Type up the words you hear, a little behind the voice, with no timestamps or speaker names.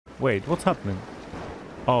Wait, what's happening?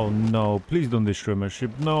 Oh no, please don't destroy my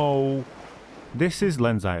ship, no! This is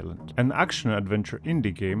Lens Island, an action-adventure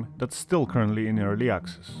indie game that's still currently in early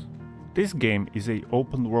access. This game is an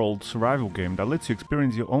open-world survival game that lets you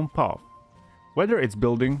experience your own path. Whether it's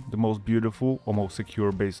building the most beautiful or most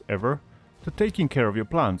secure base ever, to taking care of your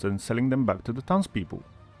plants and selling them back to the townspeople.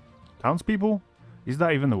 Townspeople? Is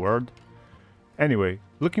that even a word? Anyway,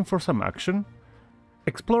 looking for some action?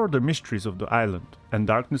 Explore the mysteries of the island and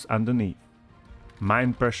darkness underneath.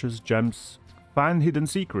 Mine precious gems, find hidden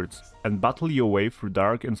secrets, and battle your way through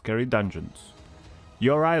dark and scary dungeons.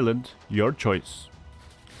 Your island, your choice.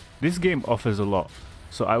 This game offers a lot,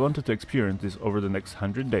 so I wanted to experience this over the next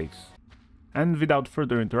 100 days. And without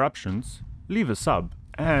further interruptions, leave a sub,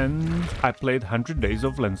 and I played 100 days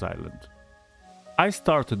of Lens Island. I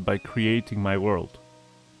started by creating my world.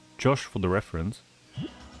 Josh for the reference.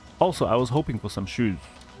 Also, I was hoping for some shoes.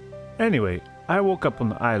 Anyway, I woke up on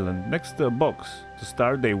the island next to a box to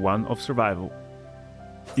start day 1 of survival.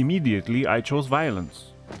 Immediately I chose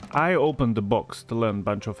violence. I opened the box to learn a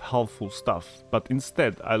bunch of helpful stuff, but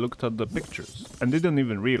instead I looked at the pictures and didn't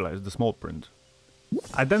even realize the small print.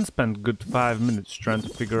 I then spent good 5 minutes trying to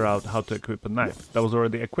figure out how to equip a knife that was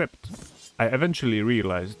already equipped. I eventually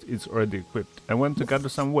realized it's already equipped and went to gather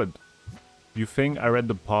some wood. You think I read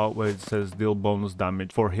the part where it says deal bonus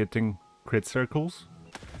damage for hitting crit circles?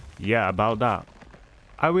 Yeah, about that.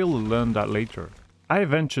 I will learn that later. I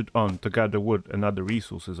ventured on to gather wood and other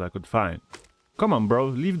resources I could find. Come on bro,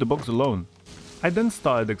 leave the box alone. I then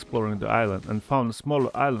started exploring the island and found a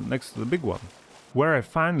smaller island next to the big one, where I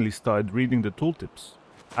finally started reading the tooltips.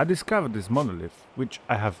 I discovered this monolith, which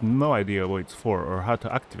I have no idea what it's for or how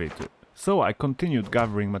to activate it, so I continued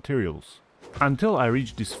gathering materials, until I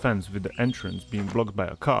reached this fence with the entrance being blocked by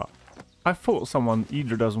a car. I thought someone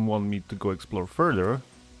either doesn't want me to go explore further,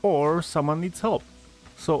 or someone needs help,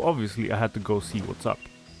 so obviously I had to go see what's up.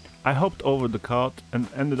 I hopped over the cart and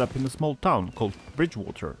ended up in a small town called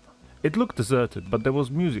Bridgewater. It looked deserted, but there was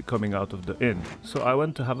music coming out of the inn, so I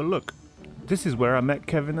went to have a look. This is where I met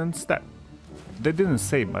Kevin and Steph. They didn't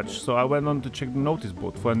say much, so I went on to check the notice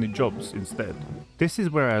board for any jobs instead. This is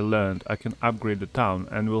where I learned I can upgrade the town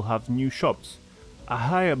and will have new shops, a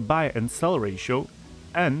higher buy and sell ratio,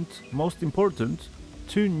 and, most important,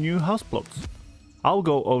 2 new house plots. I'll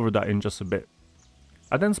go over that in just a bit.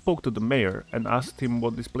 I then spoke to the mayor and asked him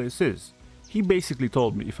what this place is. He basically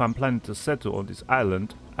told me if I'm planning to settle on this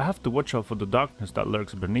island, I have to watch out for the darkness that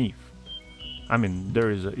lurks beneath. I mean,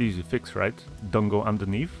 there is an easy fix, right? Don't go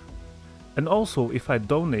underneath. And also, if I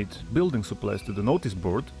donate building supplies to the notice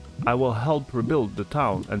board, I will help rebuild the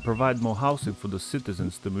town and provide more housing for the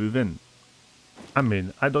citizens to move in. I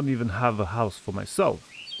mean, I don't even have a house for myself.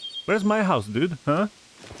 Where's my house, dude, huh?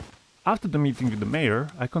 After the meeting with the mayor,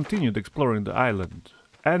 I continued exploring the island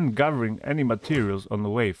and gathering any materials on the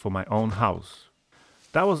way for my own house.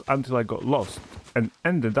 That was until I got lost and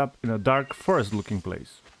ended up in a dark forest looking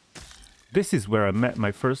place. This is where I met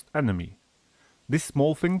my first enemy. These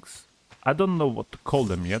small things, I don't know what to call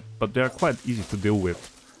them yet, but they are quite easy to deal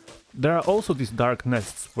with. There are also these dark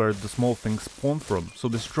nests where the small things spawn from, so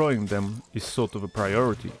destroying them is sort of a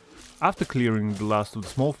priority. After clearing the last of the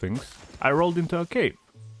small things, I rolled into a cave,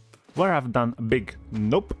 where I've done a big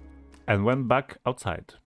nope and went back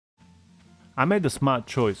outside. I made a smart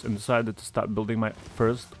choice and decided to start building my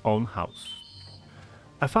first own house.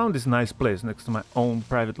 I found this nice place next to my own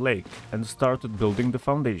private lake and started building the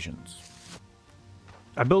foundations.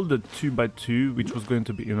 I built a 2x2 which was going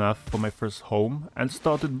to be enough for my first home and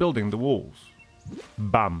started building the walls.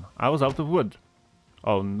 Bam! I was out of wood.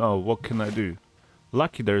 Oh no, what can I do?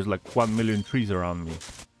 Lucky there's like 1 million trees around me.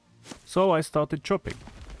 So I started chopping.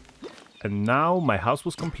 And now my house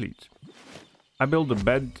was complete. I built a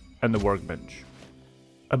bed and a workbench.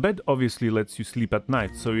 A bed obviously lets you sleep at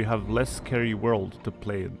night, so you have less scary world to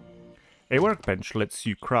play in. A workbench lets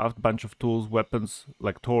you craft a bunch of tools, weapons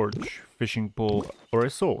like torch, fishing pole or a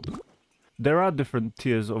sword. There are different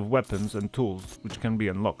tiers of weapons and tools which can be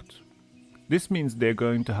unlocked. This means they're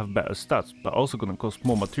going to have better stats, but also gonna cost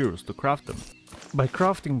more materials to craft them. By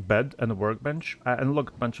crafting bed and a workbench, I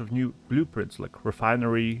unlocked a bunch of new blueprints like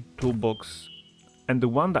refinery, toolbox, and the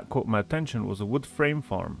one that caught my attention was a wood frame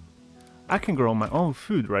farm. I can grow my own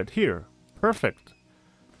food right here. Perfect!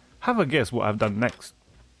 Have a guess what I've done next.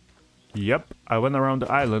 Yep, I went around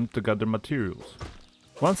the island to gather materials.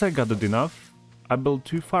 Once I gathered enough, I built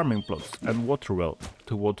 2 farming plots and water well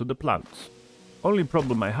to water the plants. Only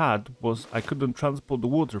problem I had was I couldn't transport the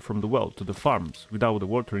water from the well to the farms without a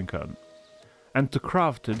watering can. And to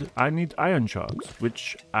craft it, I need iron shards,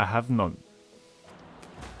 which I have none.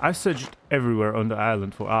 I searched everywhere on the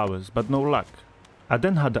island for hours, but no luck. I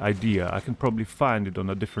then had the idea I can probably find it on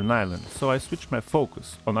a different island, so I switched my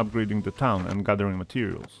focus on upgrading the town and gathering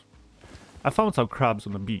materials. I found some crabs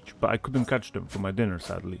on the beach, but I couldn't catch them for my dinner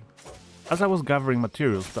sadly. As I was gathering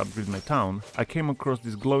materials to upgrade my town, I came across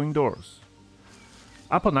these glowing doors.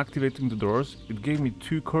 Upon activating the doors, it gave me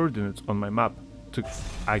 2 coordinates on my map to,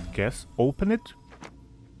 I guess, open it?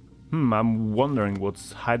 I'm wondering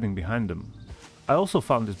what's hiding behind them. I also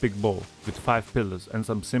found this big ball with 5 pillars and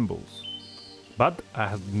some symbols. But I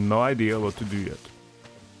had no idea what to do yet.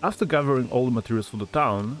 After gathering all the materials for the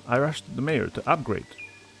town, I rushed to the mayor to upgrade.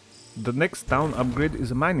 The next town upgrade is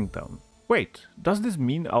a mining town. Wait, does this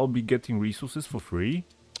mean I'll be getting resources for free?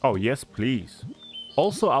 Oh yes, please.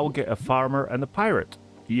 Also, I'll get a farmer and a pirate.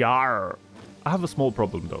 Yarr! I have a small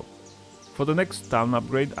problem though. For the next town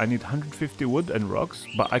upgrade I need 150 wood and rocks,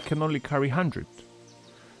 but I can only carry 100.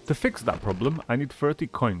 To fix that problem I need 30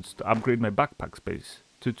 coins to upgrade my backpack space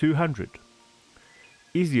to 200.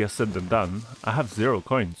 Easier said than done, I have 0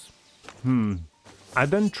 coins. I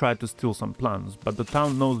then tried to steal some plants, but the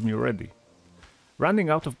town knows me already. Running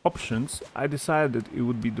out of options, I decided it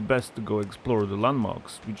would be the best to go explore the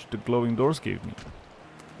landmarks which the glowing doors gave me.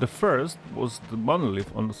 The first was the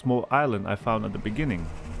monolith on the small island I found at the beginning.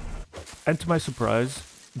 And to my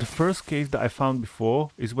surprise, the first cave that I found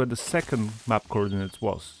before is where the second map coordinates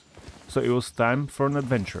was, so it was time for an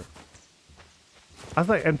adventure. As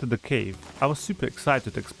I entered the cave, I was super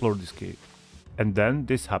excited to explore this cave. And then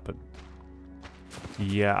this happened.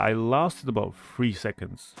 Yeah, I lasted about 3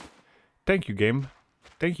 seconds. Thank you game,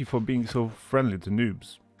 thank you for being so friendly to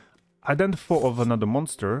noobs. I then thought of another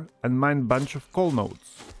monster and mined a bunch of coal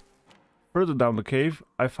nodes. Further down the cave,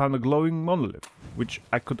 I found a glowing monolith, which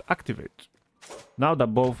I could activate. Now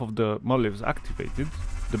that both of the monoliths activated,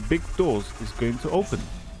 the big doors is going to open.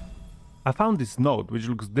 I found this node which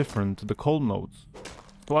looks different to the coal nodes,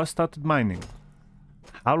 so I started mining.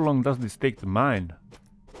 How long does this take to mine?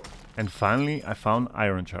 And finally I found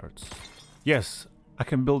iron shards. Yes, I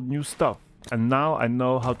can build new stuff, and now I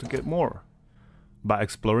know how to get more. By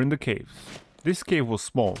exploring the caves. This cave was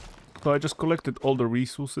small, so I just collected all the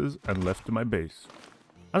resources and left to my base.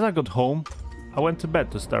 As I got home, I went to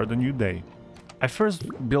bed to start a new day. I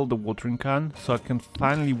first built a watering can so I can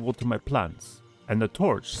finally water my plants, and a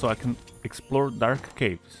torch so I can explore dark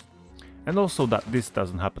caves, and also that this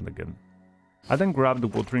doesn't happen again. I then grabbed the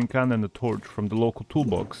watering can and the torch from the local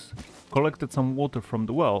toolbox, collected some water from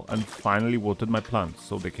the well and finally watered my plants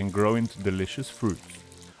so they can grow into delicious fruits.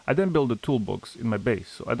 I then built a toolbox in my base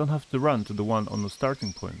so I don't have to run to the one on the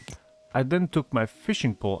starting point. I then took my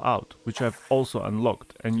fishing pole out, which I've also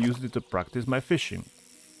unlocked, and used it to practice my fishing.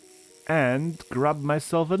 And grabbed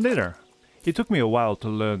myself a dinner. It took me a while to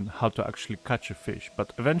learn how to actually catch a fish,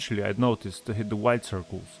 but eventually I noticed to hit the white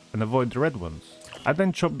circles and avoid the red ones. I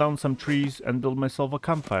then chopped down some trees and built myself a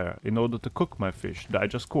campfire in order to cook my fish that I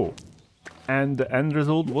just caught. And the end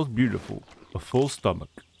result was beautiful, a full stomach.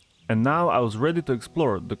 And now I was ready to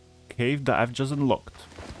explore the cave that I've just unlocked.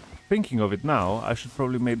 Thinking of it now, I should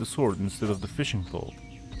probably make the sword instead of the fishing pole.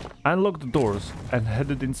 I unlocked the doors and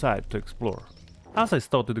headed inside to explore. As I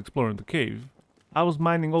started exploring the cave, I was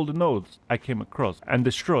mining all the nodes I came across and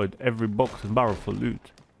destroyed every box and barrel for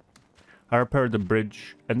loot. I repaired the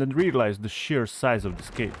bridge and then realized the sheer size of this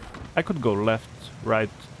cave. I could go left, right,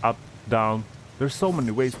 up, down, there's so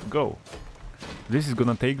many ways to go. This is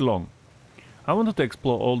gonna take long. I wanted to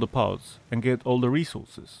explore all the paths and get all the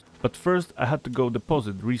resources, but first I had to go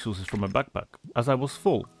deposit resources from my backpack, as I was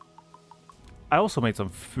full. I also made some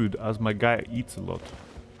food as my guy eats a lot.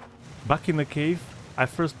 Back in the cave, I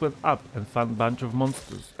first went up and found a bunch of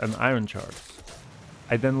monsters and iron shards.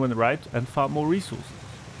 I then went right and found more resources.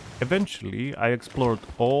 Eventually, I explored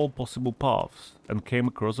all possible paths and came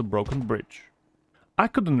across a broken bridge. I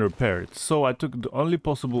couldn't repair it, so I took the only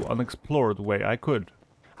possible unexplored way I could.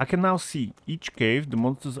 I can now see each cave the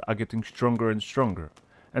monsters are getting stronger and stronger,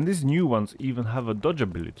 and these new ones even have a dodge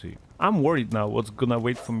ability. I'm worried now what's gonna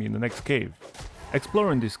wait for me in the next cave.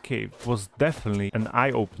 Exploring this cave was definitely an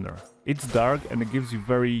eye-opener. It's dark and it gives you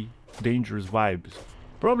very dangerous vibes.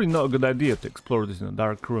 Probably not a good idea to explore this in a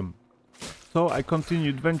dark room. So I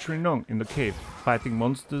continued venturing on in the cave, fighting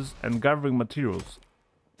monsters and gathering materials.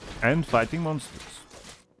 And fighting monsters.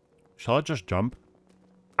 Shall I just jump?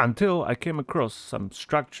 Until I came across some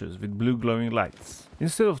structures with blue glowing lights.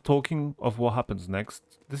 Instead of talking of what happens next,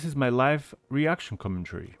 this is my live reaction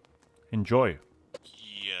commentary. Enjoy.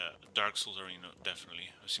 Yeah, Dark Souls Arena, definitely.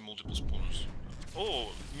 I see multiple spawners.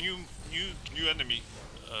 Oh, new enemy.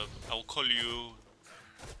 I'll call you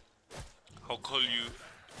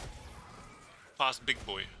Fast Big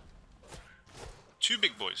Boy. 2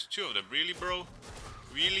 big boys, 2 of them. Really, bro?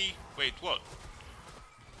 Really? Wait, what?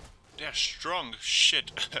 They are strong.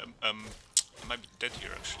 Shit. I might be dead here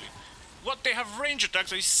actually. What? They have range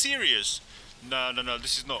attacks? Are you serious? No, no, no.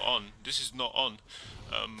 This is not on. This is not on.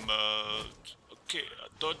 Okay.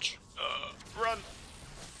 Dodge. Run.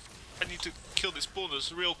 I need to kill these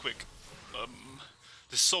spawners real quick.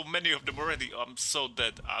 There's so many of them already. I'm so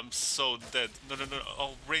dead. I'm so dead. No, no, no.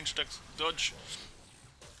 Oh, range attacks. Dodge.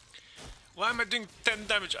 Why am I doing 10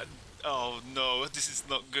 damage? Oh no, this is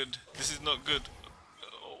not good. This is not good.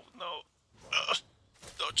 Oh no.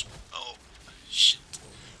 Dodge. Oh, shit.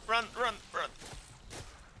 Run, run, run.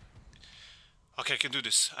 Okay, I can do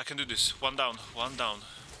this. I can do this. One down, one down.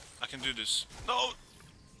 I can do this. No!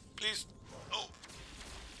 Please. Oh.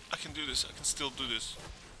 I can do this. I can still do this.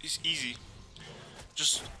 It's easy.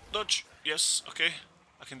 Just dodge. Yes, okay.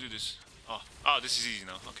 I can do this. Oh, this is easy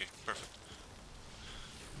now. Okay, perfect.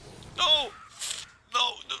 No!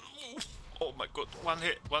 No! No. Oh my god. One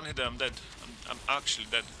hit and I'm dead. I'm actually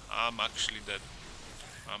dead. I'm actually dead.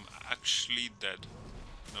 I'm actually dead.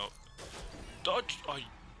 No. Dodge! I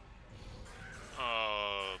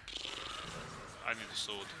need a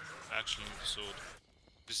sword. I actually need a sword.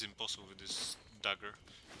 This is impossible with this dagger.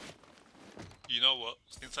 You know what?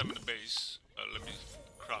 Since I'm in the base, let me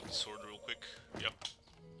craft the sword real quick. Yep.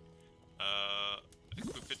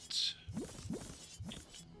 Equip it.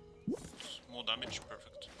 More damage.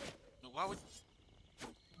 Perfect. No, why would...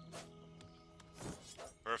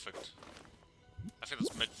 Perfect. I think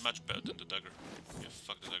that's much better than the dagger. Yeah,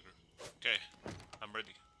 fuck the dagger. Okay, I'm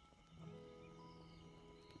ready.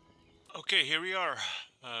 Okay, here we are.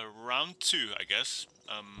 Round 2, I guess.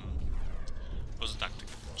 What's the tactic?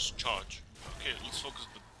 Just charge. Okay, let's focus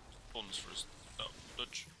the opponents first. No,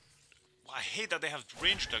 dodge. Oh, I hate that they have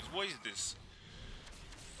range attacks. What is this?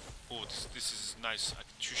 Oh, this is nice. I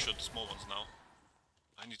can two-shot the small ones now.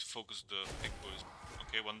 I need to focus the big boys.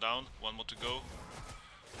 Okay, one down. One more to go.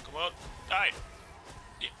 Come on. Die!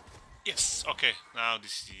 Yeah. Yes! Okay, now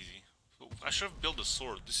this is easy. I should have built a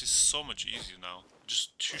sword. This is so much easier now.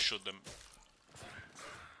 Just two-shot them.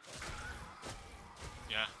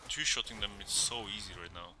 Yeah, two-shotting them is so easy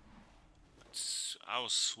right now. I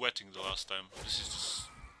was sweating the last time. This is just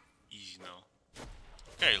easy now.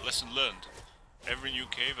 Okay, lesson learned. Every new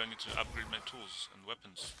cave I need to upgrade my tools and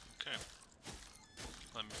weapons. Okay.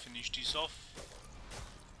 Let me finish these off.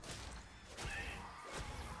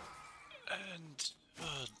 And...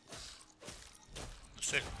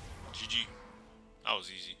 that's it. GG. That was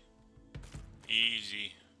easy.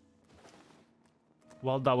 Easy.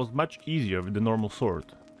 Well, that was much easier with the normal sword.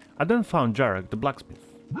 I then found Jarek the blacksmith,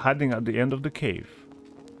 hiding at the end of the cave.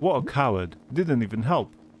 What a coward, didn't even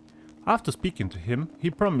help. After speaking to him, he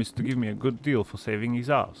promised to give me a good deal for saving his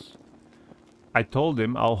ass. I told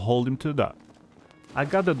him I'll hold him to that. I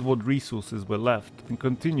gathered what resources were left and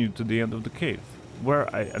continued to the end of the cave, where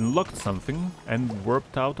I unlocked something and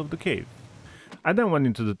warped out of the cave. I then went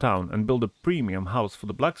into the town and built a premium house for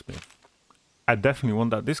the blacksmith. I definitely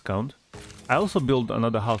want that discount. I also built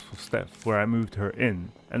another house for Steph, where I moved her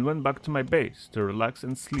in, and went back to my base to relax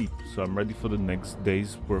and sleep, so I'm ready for the next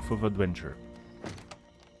day's worth of adventure.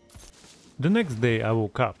 The next day I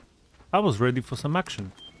woke up. I was ready for some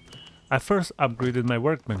action. I first upgraded my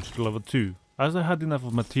workbench to level 2, as I had enough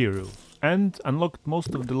of materials, and unlocked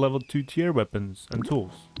most of the level 2 tier weapons and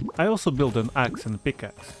tools. I also built an axe and a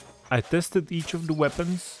pickaxe. I tested each of the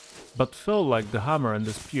weapons, but felt like the hammer and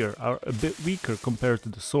the spear are a bit weaker compared to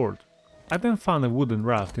the sword. I then found a wooden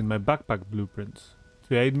raft in my backpack blueprints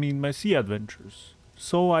to aid me in my sea adventures,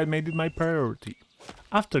 so I made it my priority.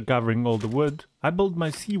 After gathering all the wood, I built my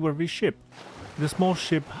seaworthy ship. The small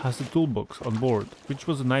ship has a toolbox on board, which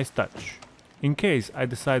was a nice touch, in case I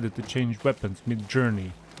decided to change weapons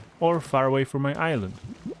mid-journey or far away from my island.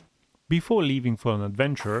 Before leaving for an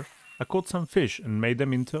adventure, I caught some fish and made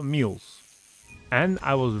them into meals. And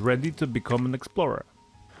I was ready to become an explorer.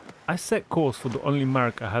 I set course for the only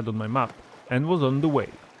mark I had on my map and was on the way.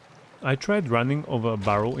 I tried running over a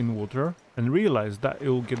barrel in water and realized that it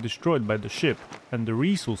will get destroyed by the ship and the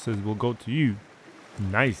resources will go to you.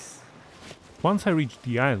 Nice! Once I reached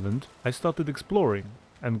the island, I started exploring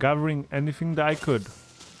and gathering anything that I could.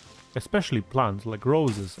 Especially plants like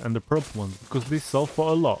roses and the purple ones, because they sell for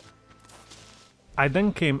a lot. I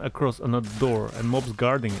then came across another door and mobs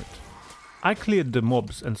guarding it. I cleared the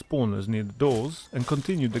mobs and spawners near the doors and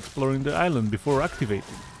continued exploring the island before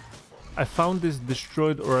activating. I found this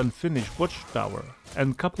destroyed or unfinished watchtower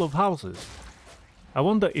and couple of houses. I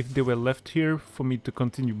wonder if they were left here for me to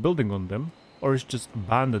continue building on them, or it's just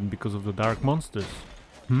abandoned because of the dark monsters.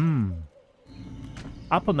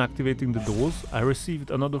 Upon activating the doors, I received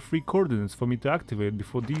another 3 coordinates for me to activate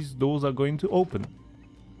before these doors are going to open.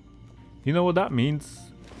 You know what that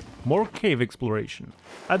means? More cave exploration.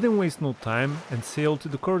 I didn't waste no time and sailed to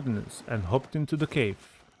the coordinates and hopped into the cave.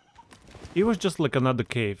 It was just like another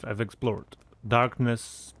cave I've explored.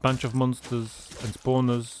 Darkness, bunch of monsters and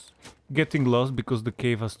spawners, getting lost because the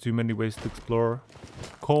cave has too many ways to explore,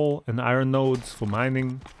 coal and iron nodes for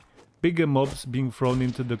mining, bigger mobs being thrown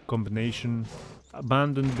into the combination,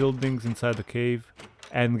 abandoned buildings inside the cave,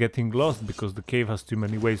 and getting lost because the cave has too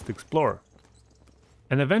many ways to explore.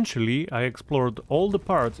 And eventually I explored all the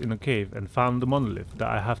parts in a cave and found the monolith that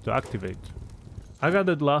I have to activate. I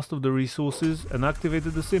gathered last of the resources and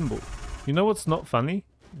activated the symbol. You know what's not funny?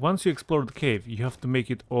 Once you explore the cave, you have to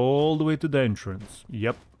make it all the way to the entrance.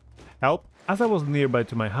 Yep. Help! As I was nearby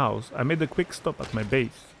to my house, I made a quick stop at my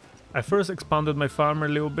base. I first expanded my farm a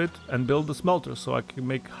little bit and built a smelter so I can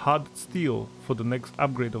make hard steel for the next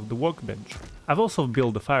upgrade of the workbench. I've also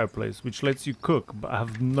built a fireplace which lets you cook, but I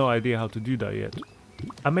have no idea how to do that yet.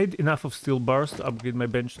 I made enough of steel bars to upgrade my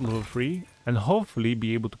bench to level 3 and hopefully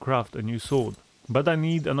be able to craft a new sword. But I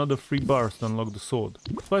need another 3 bars to unlock the sword.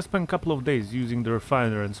 So I spent a couple of days using the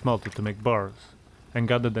refiner and smelter to make bars and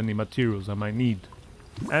gathered any materials I might need.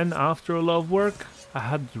 And after a lot of work, I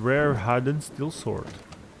had rare hardened steel sword.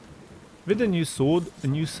 With the new sword, a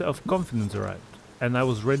new set of confidence arrived and I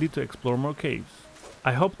was ready to explore more caves.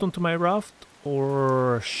 I hopped onto my raft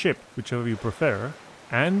or ship, whichever you prefer,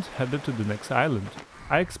 and headed to the next island.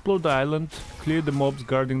 I explored the island, cleared the mobs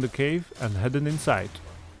guarding the cave and headed inside.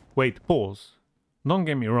 Wait, pause. Don't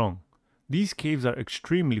get me wrong, these caves are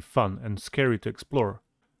extremely fun and scary to explore,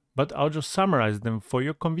 but I'll just summarize them for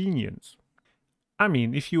your convenience. I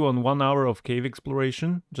mean, if you want 1 hour of cave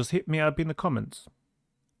exploration, just hit me up in the comments.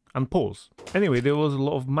 And pause. Anyway, there was a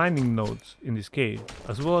lot of mining nodes in this cave,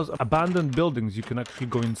 as well as abandoned buildings you can actually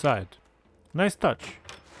go inside. Nice touch.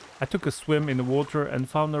 I took a swim in the water and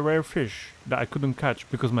found a rare fish that I couldn't catch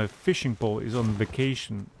because my fishing pole is on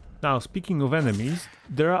vacation. Now, speaking of enemies,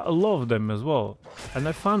 there are a lot of them as well, and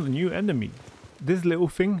I found a new enemy. This little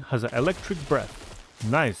thing has an electric breath.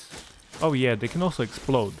 Nice. Oh yeah, they can also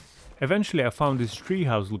explode. Eventually I found this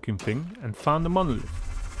treehouse looking thing and found a monolith.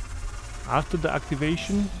 After the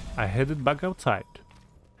activation, I headed back outside.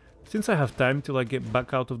 Since I have time till I get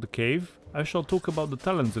back out of the cave, I shall talk about the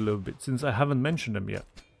talents a little bit since I haven't mentioned them yet.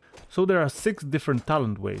 So there are 6 different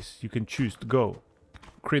talent ways you can choose to go.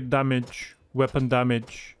 Crit damage, weapon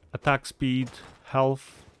damage, attack speed,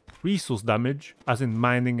 health, resource damage, as in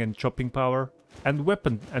mining and chopping power, and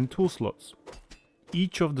weapon and tool slots.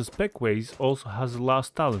 Each of the spec ways also has a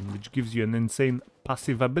last talent which gives you an insane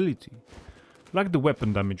passive ability. Like the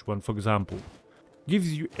weapon damage one, for example.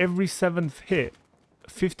 Gives you every 7th hit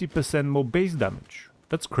 50% more base damage.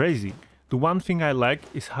 That's crazy. The one thing I like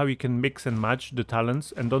is how you can mix and match the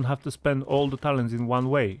talents and don't have to spend all the talents in one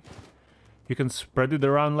way. You can spread it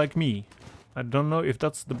around like me. I don't know if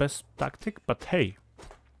that's the best tactic, but hey.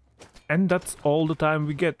 And that's all the time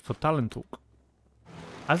we get for talent talk.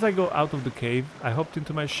 As I go out of the cave, I hopped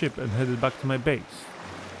into my ship and headed back to my base.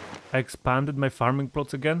 I expanded my farming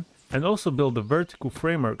plots again and also built a vertical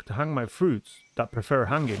framework to hang my fruits that prefer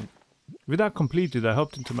hanging. With that completed, I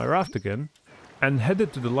hopped into my raft again and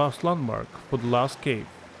headed to the last landmark for the last cave.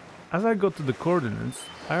 As I got to the coordinates,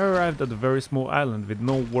 I arrived at a very small island with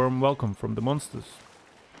no warm welcome from the monsters.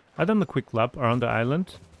 I done a quick lap around the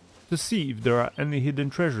island to see if there are any hidden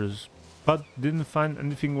treasures, but didn't find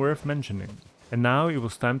anything worth mentioning. And now it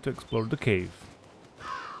was time to explore the cave.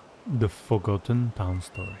 The Forgotten Town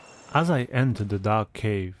Story. As I entered the dark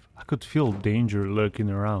cave, I could feel danger lurking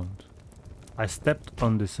around. I stepped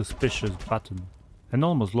on the suspicious button and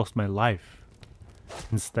almost lost my life.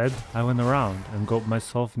 Instead, I went around and got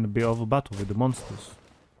myself in a bit of a battle with the monsters.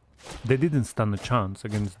 They didn't stand a chance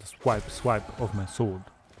against the swipe of my sword.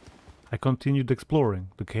 I continued exploring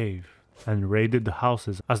the cave and raided the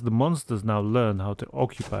houses as the monsters now learn how to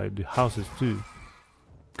occupy the houses too.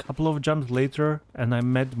 Couple of jumps later and I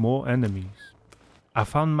met more enemies. I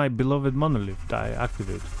found my beloved monolith that I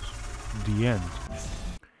activated. The end.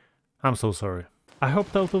 I'm so sorry. I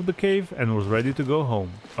hopped out of the cave and was ready to go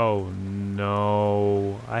home. Oh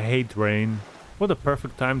no, I hate rain. What a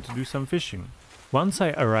perfect time to do some fishing. Once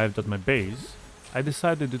I arrived at my base, I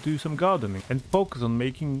decided to do some gardening and focus on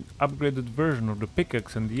making upgraded version of the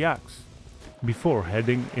pickaxe and the axe, before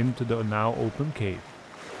heading into the now open cave.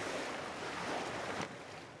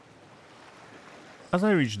 As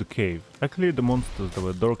I reached the cave, I cleared the monsters that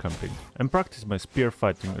were door camping and practiced my spear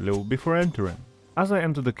fighting a little before entering. As I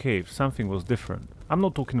entered the cave, something was different. I'm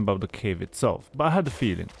not talking about the cave itself, but I had a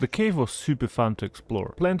feeling. The cave was super fun to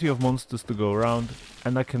explore, plenty of monsters to go around,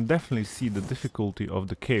 and I can definitely see the difficulty of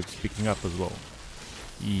the caves picking up as well.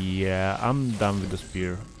 Yeah, I'm done with the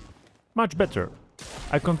spear. Much better.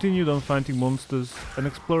 I continued on fighting monsters and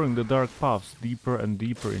exploring the dark paths deeper and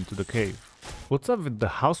deeper into the cave. What's up with the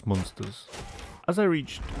house monsters? As I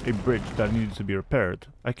reached a bridge that needed to be repaired,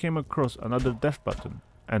 I came across another death button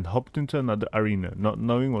and hopped into another arena, not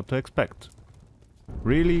knowing what to expect.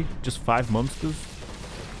 Really? Just 5 monsters?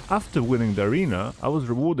 After winning the arena, I was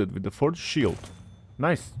rewarded with the forged shield.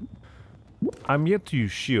 Nice. I'm yet to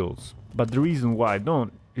use shields, but the reason why I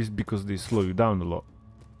don't is because they slow you down a lot.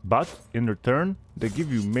 But, in return, they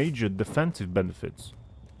give you major defensive benefits.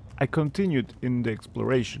 I continued in the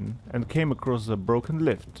exploration and came across a broken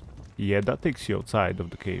lift. Yeah, that takes you outside of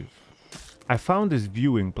the cave. I found this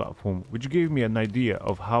viewing platform which gave me an idea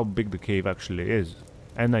of how big the cave actually is,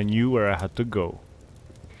 and I knew where I had to go.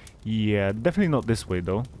 Yeah, definitely not this way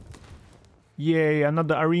though. Yay,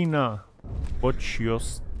 another arena! Watch your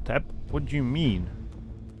step? What do you mean?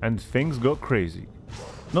 And things got crazy.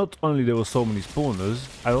 Not only there were so many spawners,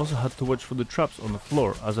 I also had to watch for the traps on the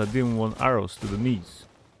floor as I didn't want arrows to the knees.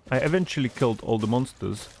 I eventually killed all the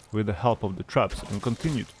monsters with the help of the traps and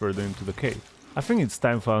continued further into the cave. I think it's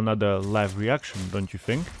time for another live reaction, don't you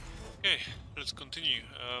think? Okay, let's continue.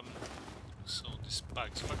 So these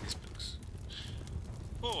bags, fuck these bags.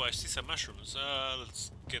 Oh, I see some mushrooms.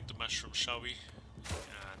 Let's get the mushrooms, shall we?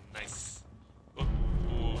 Nice. Oh,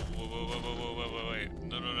 wait.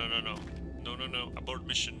 No. Abort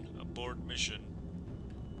mission.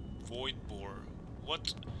 Void bore.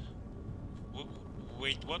 What?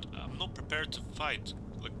 Wait, what? I'm not prepared to fight.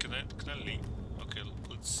 Like, can I leave? Okay,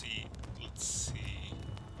 let's see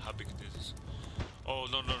how big it is. Oh,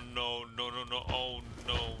 no. Oh,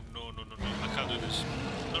 no. I can't do this.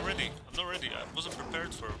 I'm not ready. I wasn't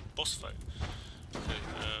prepared for a boss fight. Okay,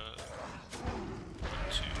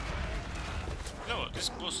 2. You know what? This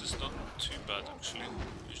boss is not too bad, actually.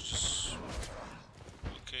 It's just...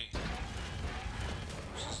 okay.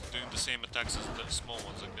 Just doing the same attacks as the small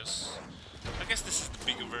ones, I guess. I guess this is the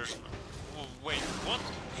bigger version. Oh, wait, what?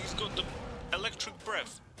 He's got the electric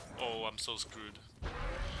breath. Oh, I'm so screwed.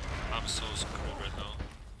 I'm so screwed right now.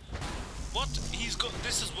 What? He's got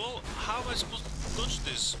this as well? How am I supposed to dodge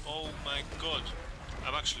this? Oh my god.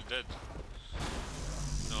 I'm actually dead.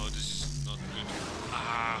 No, this is not good.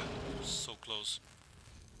 Ah, so close.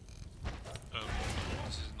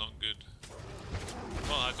 This is not good.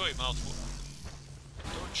 Well, I got him out.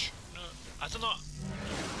 Dodge. No, I don't know.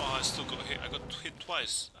 Oh, I still got hit. I got hit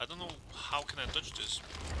twice. I don't know how can I dodge this.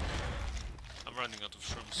 I'm running out of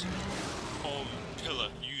shrooms. Oh, Pillar,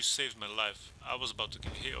 you saved my life. I was about to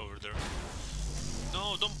get hit over there.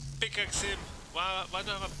 No, don't pickaxe him. Why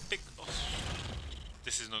do I have a pick? Oh.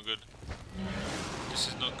 This is not good.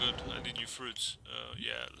 I need new fruits.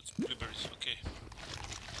 Yeah, let's blueberries. Okay.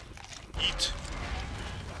 Eat.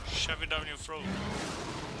 Shove it down your throat.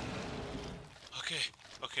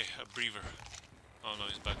 Okay, a breather. Oh no,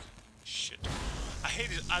 he's back. Shit. I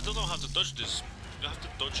hate it. I don't know how to dodge this. You have to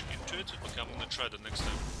dodge into it? Okay, I'm gonna try that next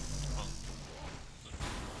time. Oh.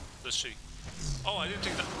 Let's see. Oh, I didn't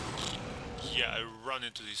take that. Yeah, I ran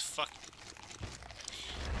into his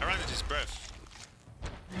I ran into his breath.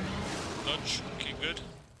 Dodge. Okay, good.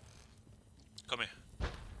 Come here.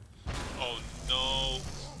 Oh no.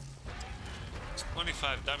 It's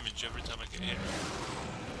 25 damage every time I get hit.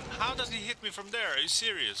 How does he hit me from there? Are you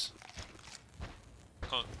serious?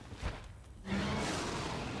 Come on.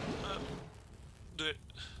 Do it.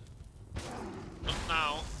 Not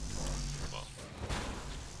now. Well,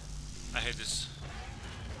 I hate this.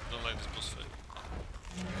 Don't like this boss fight.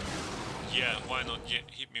 Yeah, why not? Yeah,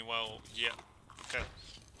 hit me while. Yeah. Okay.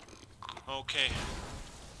 Okay.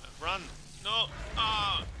 Run. No.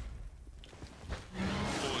 Ah.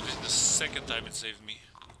 Oh, this is the second time it saved me.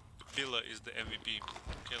 The pillar is the MVP.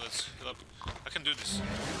 Okay, let's heal up. I can do this.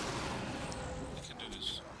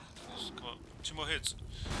 Come on. 2 more hits.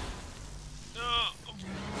 No.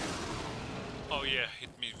 Oh yeah, hit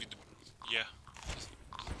me with the... yeah.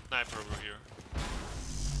 Sniper over here.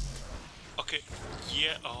 Okay.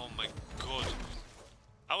 Yeah, oh my god.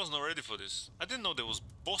 I was not ready for this. I didn't know there was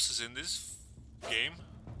bosses in this game.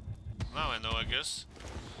 Now I know, I guess.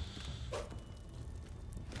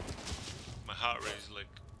 My heart rate is like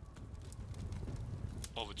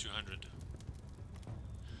over 200.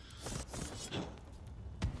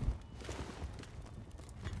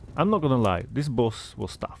 I'm not gonna lie, this boss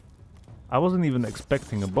was tough. I wasn't even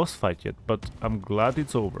expecting a boss fight yet, but I'm glad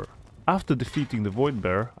it's over. After defeating the Void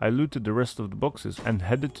Bear, I looted the rest of the boxes and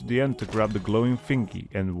headed to the end to grab the glowing thingy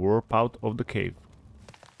and warp out of the cave.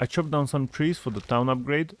 I chopped down some trees for the town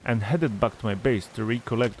upgrade and headed back to my base to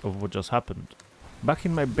recollect of what just happened. Back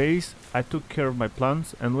in my base, I took care of my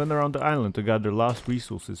plants and went around the island to gather last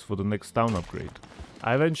resources for the next town upgrade.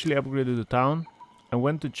 I eventually upgraded the town and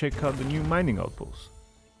went to check out the new mining outpost.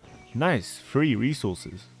 Nice, free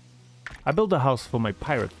resources. I built a house for my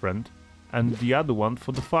pirate friend and the other one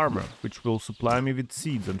for the farmer, which will supply me with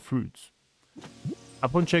seeds and fruits.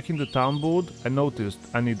 Upon checking the town board, I noticed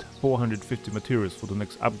I need 450 materials for the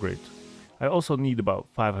next upgrade. I also need about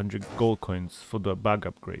 500 gold coins for the bug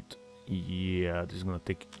upgrade. Yeah, this is gonna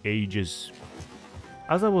take ages.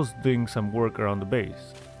 As I was doing some work around the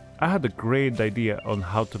base, I had a great idea on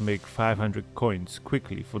how to make 500 coins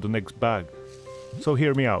quickly for the next bag. So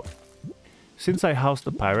hear me out. Since I housed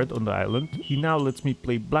a pirate on the island, he now lets me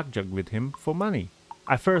play blackjack with him for money.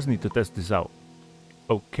 I first need to test this out.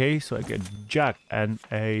 Okay, so I get Jack and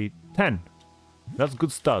a 10. That's a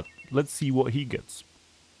good start. Let's see what he gets.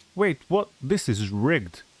 Wait, what? This is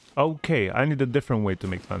rigged. Okay, I need a different way to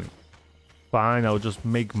make money. Fine, I'll just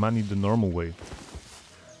make money the normal way.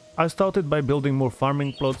 I started by building more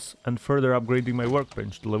farming plots and further upgrading my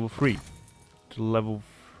workbench to level 3. To level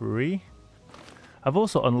 3? I've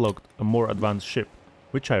also unlocked a more advanced ship,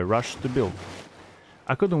 which I rushed to build.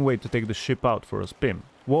 I couldn't wait to take the ship out for a spin.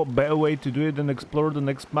 What better way to do it than explore the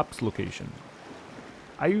next map's location?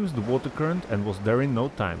 I used the water current and was there in no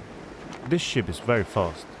time. This ship is very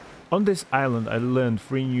fast. On this island I learned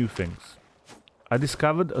 3 new things. I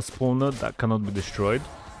discovered a spawner that cannot be destroyed.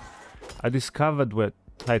 I discovered where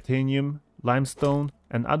titanium, limestone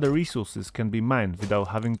and other resources can be mined without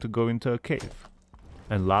having to go into a cave.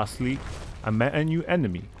 And lastly, I met a new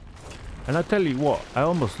enemy. And I tell you what, I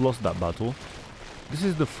almost lost that battle. This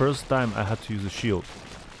is the first time I had to use a shield.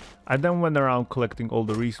 I then went around collecting all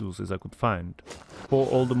the resources I could find,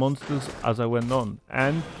 fought all the monsters as I went on,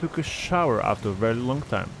 and took a shower after a very long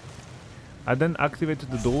time. I then activated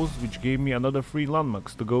the doors, which gave me another 3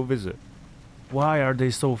 landmarks to go visit. Why are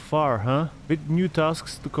they so far, huh? With new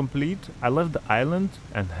tasks to complete, I left the island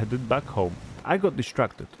and headed back home. I got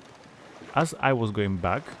distracted. As I was going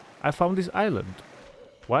back, I found this island.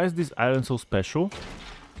 Why is this island so special?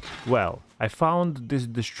 Well, I found this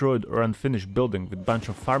destroyed or unfinished building with a bunch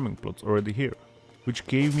of farming plots already here, which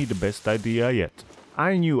gave me the best idea yet.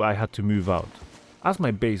 I knew I had to move out, as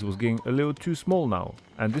my base was getting a little too small now,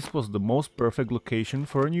 and this was the most perfect location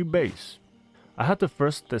for a new base. I had to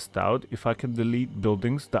first test out if I can delete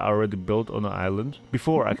buildings that are already built on an island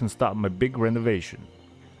before I can start my big renovation.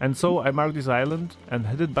 And so I marked this island and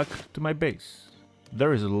headed back to my base.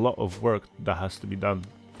 There is a lot of work that has to be done.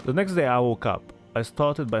 The next day I woke up. I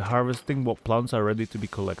started by harvesting what plants are ready to be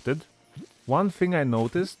collected. One thing I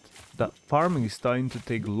noticed, that farming is starting to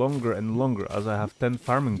take longer and longer as I have 10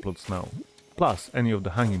 farming plots now, plus any of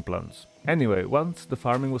the hanging plants. Anyway, once the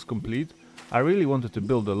farming was complete, I really wanted to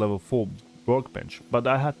build a level 4 workbench, but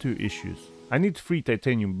I had 2 issues. I need 3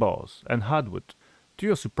 titanium bars and hardwood. To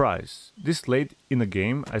your surprise, this late in the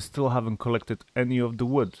game I still haven't collected any of the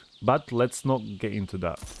wood, but let's not get into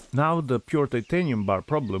that. Now the pure titanium bar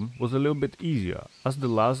problem was a little bit easier, as the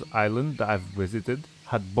last island that I've visited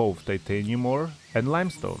had both titanium ore and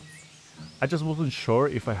limestone. I just wasn't sure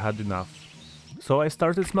if I had enough, so I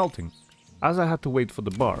started smelting. As I had to wait for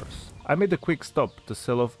the bars, I made a quick stop to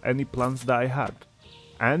sell off any plants that I had.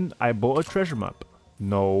 And I bought a treasure map.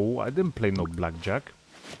 No, I didn't play no blackjack.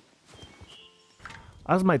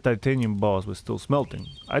 As my titanium bars were still smelting,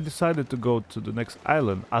 I decided to go to the next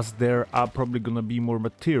island, as there are probably gonna be more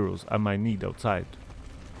materials I might need outside.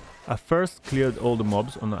 I first cleared all the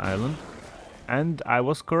mobs on the island, and I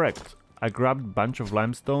was correct. I grabbed a bunch of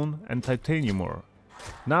limestone and titanium ore.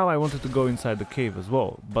 Now I wanted to go inside the cave as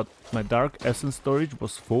well, but my dark essence storage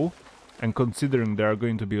was full, and considering there are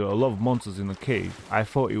going to be a lot of monsters in the cave, I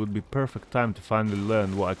thought it would be perfect time to finally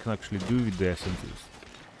learn what I can actually do with the essences.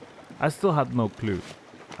 I still had no clue.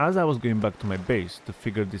 As I was going back to my base to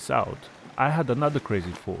figure this out, I had another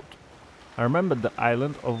crazy thought. I remembered the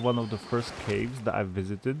island of one of the first caves that I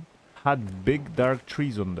visited had big dark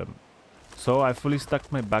trees on them. So I fully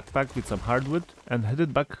stacked my backpack with some hardwood and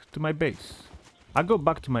headed back to my base. I got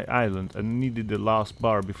back to my island and needed the last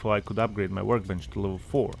bar before I could upgrade my workbench to level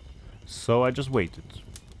 4. So I just waited.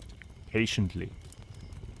 Patiently.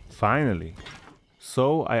 Finally.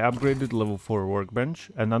 So I upgraded level 4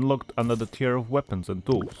 workbench and unlocked another tier of weapons and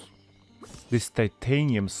tools. This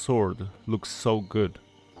titanium sword looks so good.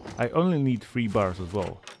 I only need 3 bars as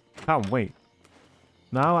well. Can't wait.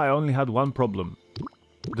 Now I only had one problem.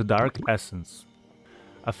 The dark essence.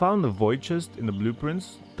 I found a void chest in the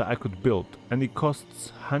blueprints that I could build, and it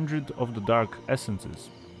costs 100 of the dark essences.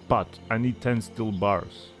 But I need 10 steel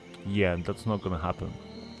bars. Yeah, that's not gonna happen.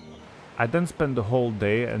 I then spent the whole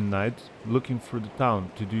day and night looking through the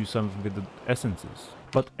town to do something with the essences.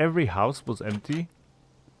 But every house was empty,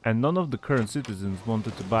 and none of the current citizens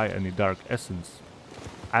wanted to buy any dark essence.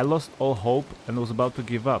 I lost all hope and was about to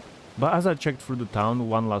give up. But as I checked through the town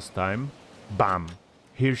one last time, bam!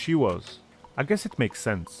 Here she was. I guess it makes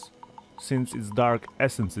sense, since it's dark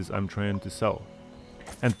essences I'm trying to sell.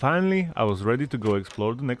 And finally, I was ready to go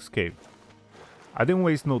explore the next cave. I didn't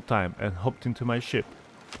waste no time and hopped into my ship.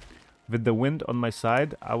 With the wind on my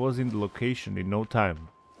side, I was in the location in no time.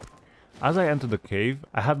 As I entered the cave,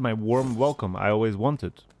 I had my warm welcome I always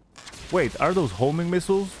wanted. Wait, are those homing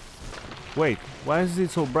missiles? Wait, why is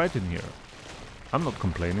it so bright in here? I'm not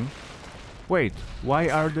complaining. Wait, why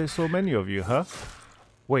are there so many of you, huh?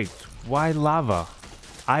 Wait, why lava?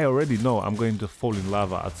 I already know I'm going to fall in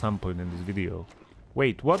lava at some point in this video.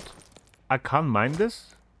 Wait, what? I can't mine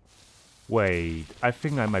this? Wait, I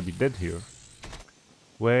think I might be dead here.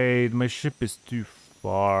 Wait, my ship is too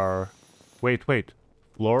far. Wait.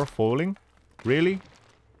 Floor falling? Really?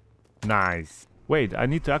 Nice. Wait, I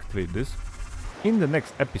need to activate this. In the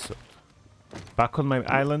next episode. Back on my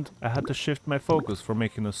island, I had to shift my focus from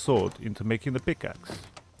making a sword into making a pickaxe.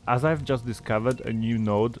 As I've just discovered a new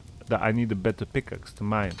node that I need a better pickaxe to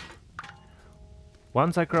mine.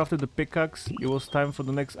 Once I crafted the pickaxe, it was time for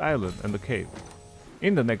the next island and the cave.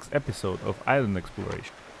 In the next episode of Island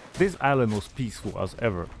Exploration. This island was peaceful as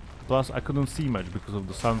ever, plus I couldn't see much because of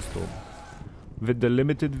the sandstorm. With the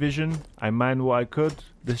limited vision, I mined what I could,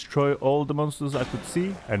 destroyed all the monsters I could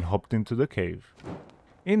see, and hopped into the cave.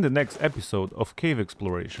 In the next episode of Cave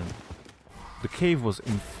Exploration. The cave was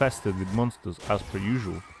infested with monsters as per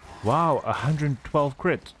usual. Wow, 112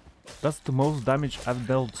 crit! That's the most damage I've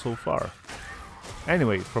dealt so far.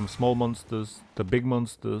 Anyway, from small monsters, the big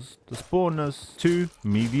monsters, the spawners, to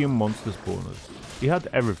medium monster spawners. He had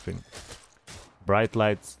everything. Bright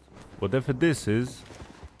lights, whatever this is.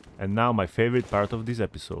 And now my favorite part of this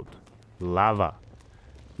episode. Lava.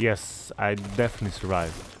 Yes, I definitely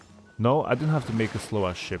survived. No, I didn't have to make a slow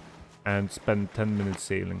ass ship and spend 10 minutes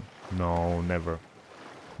sailing. No, never.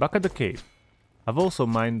 Back at the cave. I've also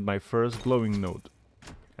mined my first glowing node.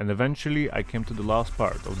 And eventually I came to the last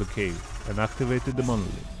part of the cave and activated the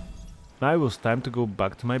monolith. Now it was time to go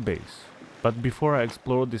back to my base. But before I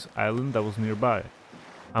explored this island that was nearby.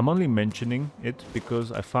 I'm only mentioning it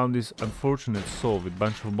because I found this unfortunate soul with a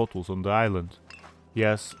bunch of bottles on the island.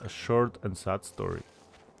 Yes, a short and sad story.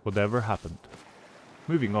 Whatever happened.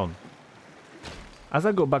 Moving on. As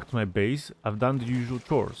I go back to my base, I've done the usual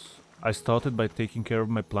chores. I started by taking care of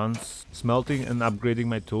my plants, smelting and upgrading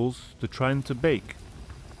my tools to try and to bake.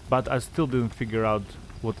 But I still didn't figure out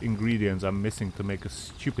what ingredients I'm missing to make a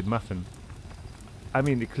stupid muffin. I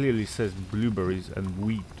mean, it clearly says blueberries and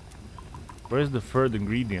wheat. Where's the third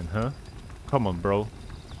ingredient, huh? Come on, bro.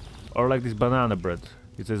 Or like this banana bread.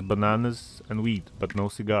 It says bananas and wheat, but no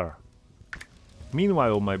cigar.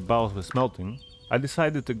 Meanwhile, my bowels were smelting. I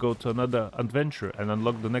decided to go to another adventure and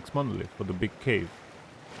unlock the next monolith for the big cave.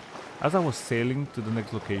 As I was sailing to the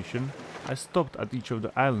next location, I stopped at each of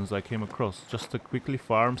the islands I came across just to quickly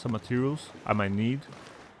farm some materials I might need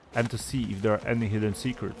and to see if there are any hidden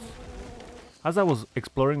secrets. As I was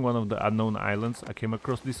exploring one of the unknown islands, I came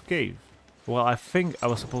across this cave. Well, I think I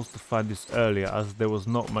was supposed to find this earlier as there was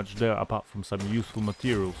not much there apart from some useful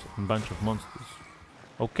materials and bunch of monsters.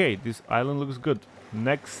 Okay, this island looks good.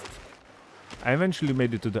 Next. I eventually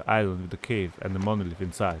made it to the island with the cave and the monolith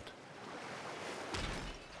inside.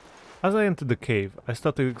 As I entered the cave, I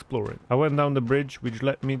started exploring. I went down the bridge which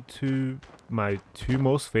led me to my two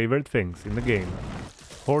most favorite things in the game.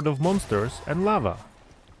 Horde of monsters and lava.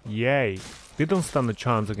 Yay! They don't stand a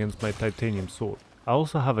chance against my titanium sword. I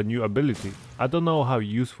also have a new ability. I don't know how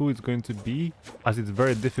useful it's going to be as it's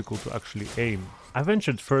very difficult to actually aim. I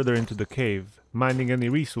ventured further into the cave, mining any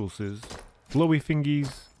resources, glowy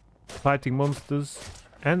thingies, fighting monsters,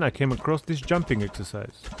 and I came across this jumping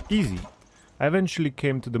exercise. Easy. I eventually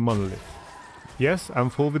came to the monolith. Yes,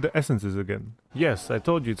 I'm full with the essences again. Yes, I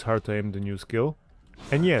told you it's hard to aim the new skill.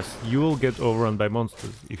 And yes, you will get overrun by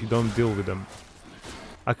monsters if you don't deal with them.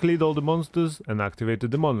 I cleared all the monsters and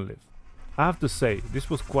activated the monolith. I have to say,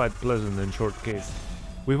 this was quite pleasant and short case.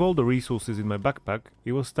 With all the resources in my backpack,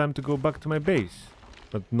 it was time to go back to my base.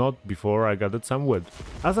 But not before I gathered some wood.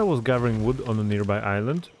 As I was gathering wood on a nearby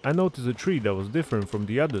island, I noticed a tree that was different from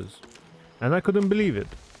the others. And I couldn't believe it.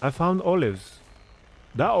 I found olives.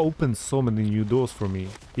 That opens so many new doors for me,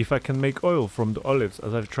 if I can make oil from the olives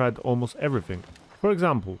as I've tried almost everything. For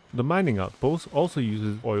example, the mining outpost also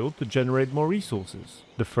uses oil to generate more resources.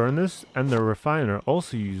 The furnace and the refiner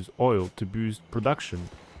also use oil to boost production.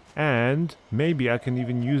 And maybe I can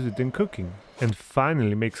even use it in cooking. And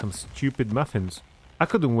finally make some stupid muffins. I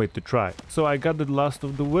couldn't wait to try, so I gathered the last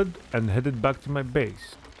of the wood and headed back to my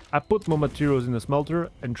base. I put more materials in the smelter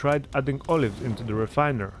and tried adding olives into the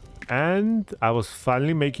refiner. And I was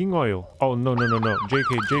finally making oil. Oh, no, no, no, no.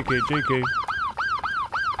 JK, JK, JK.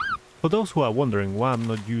 For those who are wondering why I'm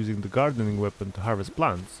not using the gardening weapon to harvest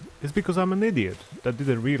plants, it's because I'm an idiot that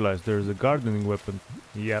didn't realize there is a gardening weapon.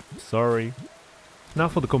 Yep, sorry. Now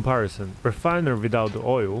for the comparison. Refiner without the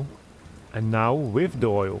oil, and now with the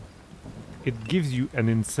oil. It gives you an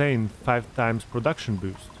insane 5 times production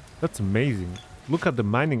boost. That's amazing. Look at the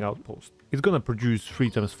mining outpost. It's gonna produce 3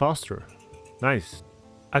 times faster. Nice.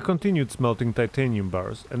 I continued smelting titanium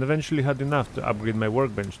bars and eventually had enough to upgrade my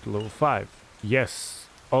workbench to level 5. Yes,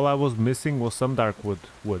 all I was missing was some dark wood.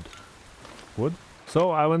 Wood?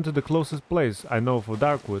 So I went to the closest place I know for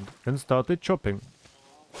dark wood and started chopping.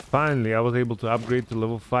 Finally I was able to upgrade to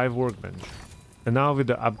level 5 workbench. And now with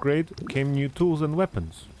the upgrade came new tools and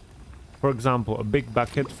weapons. For example, a big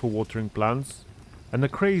bucket for watering plants and a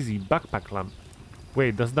crazy backpack lamp.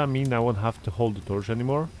 Wait, does that mean I won't have to hold the torch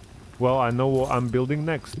anymore? Well, I know what I'm building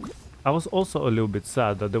next. I was also a little bit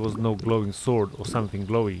sad that there was no glowing sword or something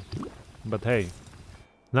glowy. But hey.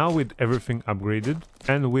 Now with everything upgraded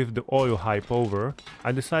and with the oil hype over,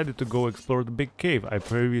 I decided to go explore the big cave I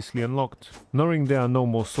previously unlocked. Knowing there are no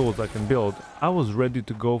more swords I can build, I was ready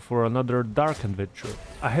to go for another dark adventure.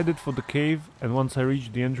 I headed for the cave, and once I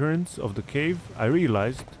reached the entrance of the cave, I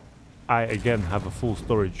realized I again have a full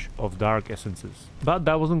storage of dark essences. But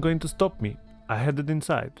that wasn't going to stop me. I headed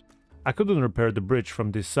inside. I couldn't repair the bridge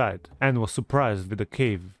from this side and was surprised with a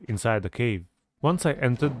cave inside the cave. Once I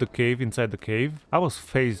entered the cave inside the cave, I was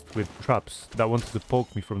faced with traps that wanted to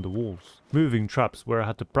poke me from the walls. Moving traps where I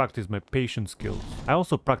had to practice my patience skills. I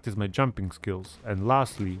also practiced my jumping skills and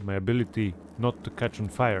lastly my ability not to catch on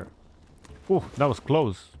fire. Oh, that was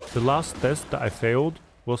close. The last test that I failed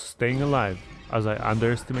was staying alive as I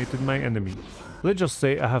underestimated my enemy. Let's just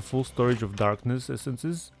say I have full storage of darkness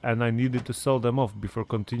essences and I needed to sell them off before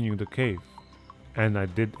continuing the cave. And I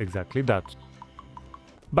did exactly that.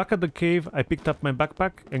 Back at the cave, I picked up my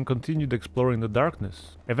backpack and continued exploring the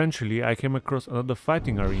darkness. Eventually, I came across another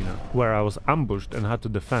fighting arena, where I was ambushed and had to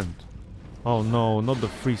defend. Oh no, not the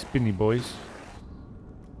free spinny boys.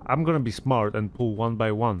 I'm gonna be smart and pull one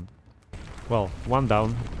by one. Well, 1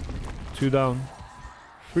 down, 2 down,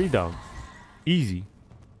 3 down. Easy.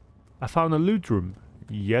 I found a loot room.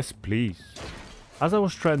 Yes, please. As I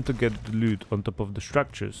was trying to get the loot on top of the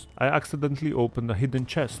structures, I accidentally opened a hidden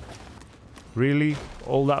chest. Really?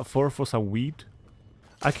 All that for some weed?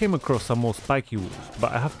 I came across some more spiky walls,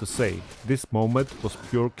 but I have to say, this moment was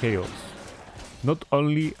pure chaos. Not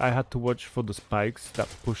only I had to watch for the spikes that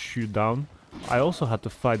push you down, I also had to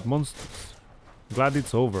fight monsters. Glad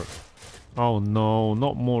it's over. Oh no,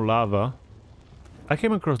 not more lava. I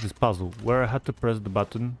came across this puzzle where I had to press the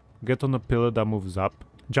button, get on a pillar that moves up,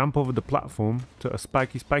 jump over the platform to a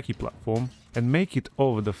spiky platform, and make it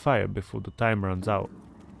over the fire before the time runs out.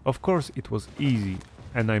 Of course it was easy,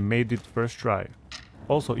 and I made it first try.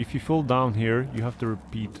 Also, if you fall down here, you have to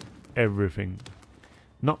repeat everything.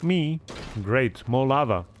 Not me. Great, more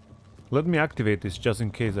lava. Let me activate this just in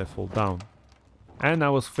case I fall down. And I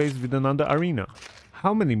was faced with another arena.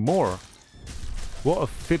 How many more? What a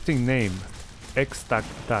fitting name. X-Tac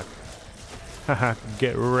Tac. Haha,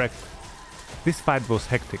 get wrecked. This fight was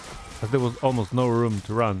hectic, as there was almost no room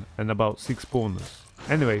to run and about 6 spawners.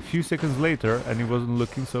 Anyway, a few seconds later and it wasn't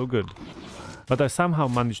looking so good. But I somehow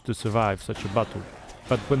managed to survive such a battle.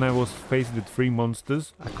 But when I was faced with 3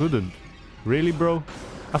 monsters, I couldn't. Really, bro?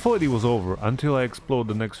 I thought it was over until I explored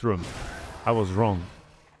the next room. I was wrong.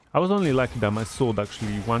 I was only lucky that my sword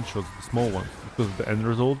actually one-shots the small ones, because the end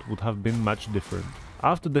result would have been much different.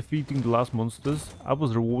 After defeating the last monsters, I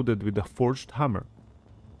was rewarded with a forged hammer.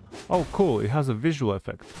 Oh cool, it has a visual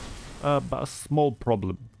effect. But a small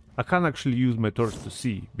problem. I can't actually use my torch to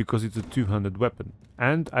see, because it's a two-handed weapon.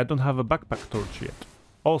 And I don't have a backpack torch yet.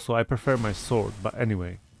 Also, I prefer my sword, but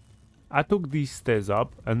anyway. I took these stairs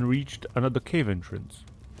up and reached another cave entrance.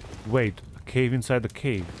 Wait, a cave inside a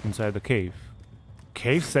cave inside a cave.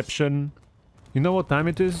 Caveception! You know what time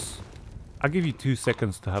it is? I'll give you 2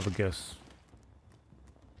 seconds to have a guess.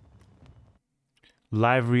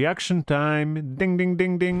 Live reaction time! Ding ding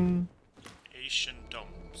ding ding! Asian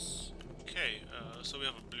dumps. Okay, so we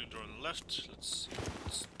have a blue door on the left. Let's see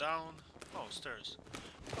what's down. Oh, stairs.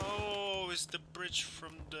 Oh, it's the bridge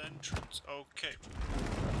from the entrance. Okay.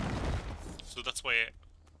 So that's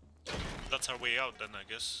our way out then, I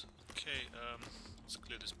guess. Okay, let's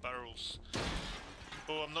clear these barrels.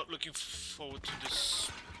 Oh, I'm not looking forward to this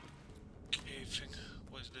cave thing.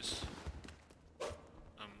 What is this?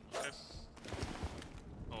 Okay.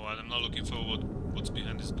 Oh, and I'm not looking for what's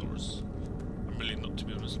behind these doors. I'm really not, to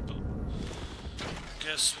be honest, but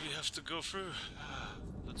guess we have to go through.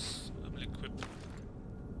 Let's equip.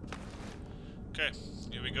 Okay,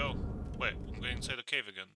 here we go. Wait, I'm going inside the cave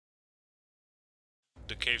again.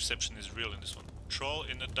 The caveception is real in this one. Troll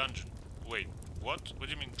in a dungeon. Wait, what? What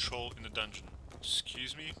do you mean troll in a dungeon?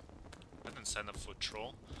 Excuse me? I didn't sign up for a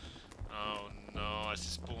troll. Oh no, I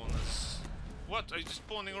see spawners. What? Are you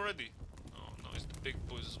spawning already? Oh no, it's the big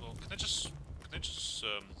boys as well. Can I just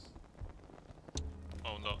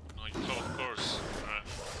oh no, no, you go, of course. Alright.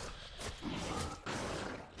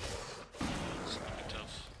 It's gonna be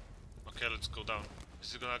tough. Okay, let's go down.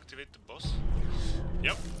 Is it gonna activate the boss?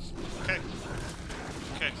 Yep. Okay.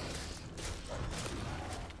 Okay.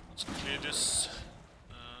 Let's clear this.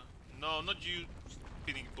 No, not you,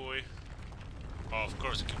 spinning boy. Oh, of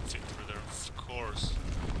course it can fit through there. Of course.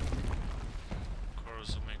 Of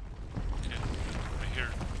course, I mean. Okay.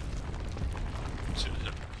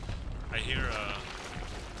 I hear the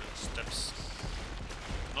steps.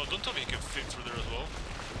 No, don't tell me he can fit through there as well.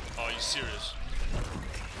 Oh, are you serious?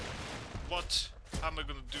 What? How am I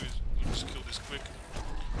gonna do it? We'll just kill this quick.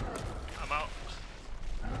 I'm out.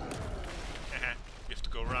 We have to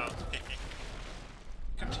go around.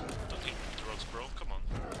 Don't hit the rocks, bro. Come on.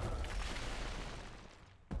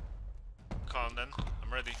 Come on then.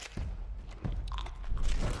 I'm ready.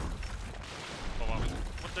 Oh wow.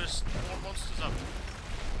 What? There's more monsters up.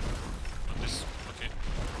 Not this. Okay.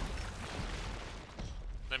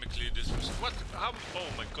 Let me clear this first. What? How? Oh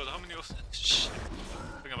my god, how many of them? Shit.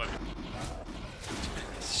 I think I might be.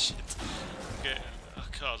 Shit. Okay. Oh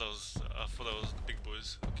god, that was. I thought that was the big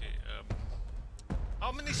boys. Okay,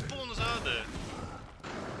 how many spawners are there?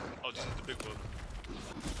 Oh, this is the big one.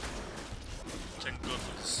 Thank god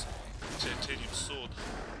for this titanium sword.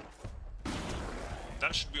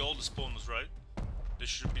 That should be all the spawners, right? There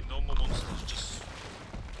should be no more monsters, just...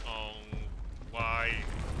 Oh, why?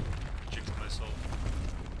 Jinxed myself.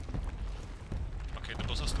 Okay, the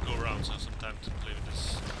boss has to go around, so I have some time to play with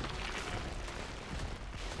this.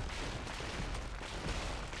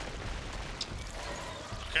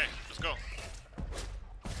 Okay, let's go.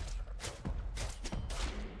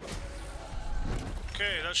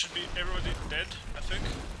 Okay, that should be everybody dead, I think.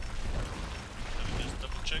 Let me just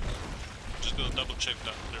double check. I'm just gonna double check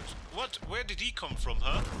that. There's... What? Where did he come from,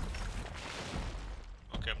 huh?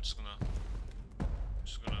 Okay, I'm just gonna...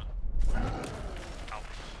 Ow.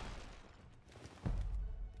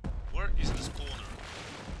 Where is the spawner?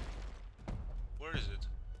 Where is it?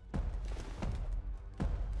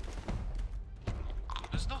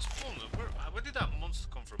 There's no spawner. Where did that monster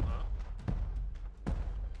come from, huh?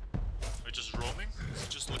 We're just roaming? It's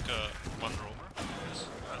just like a one roamer? Yes.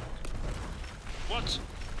 Okay. What?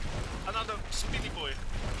 Another spinny boy.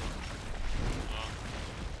 Oh.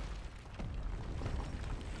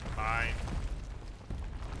 Fine.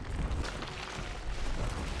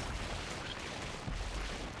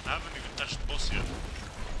 I haven't even touched the boss yet.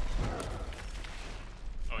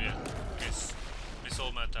 Oh yeah. Miss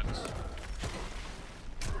all my attacks.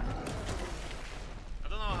 I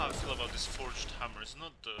don't know how I feel about this forged hammer. It's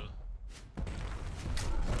not the...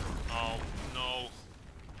 Oh no.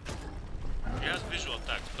 It has visual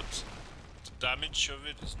attacks, but the damage of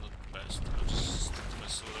it is not the best. I'll just stick to my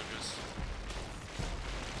sword, I guess.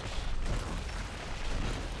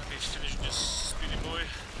 Let me finish this speedy boy.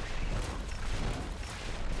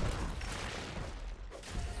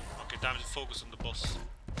 Okay, time to focus on the boss.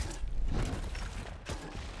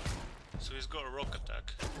 So he's got a rock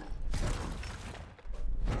attack.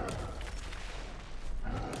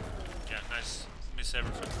 Yeah, nice. Miss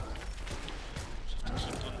everything. Just have to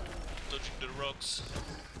keep on dodging the rocks.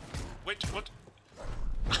 Wait, what?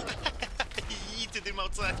 He yeeted him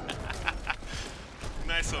outside.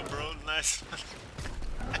 Nice one, bro. Nice one.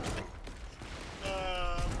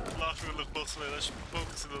 Laughing on the boss fight. I should be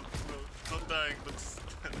focusing on not dying, but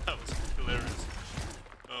that was hilarious.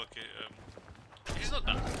 Okay, he's not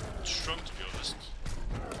that strong, to be honest.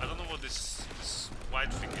 I don't know what this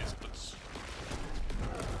white thing is, but it's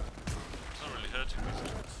not really hurting me.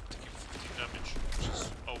 It's taking 15 damage, which is...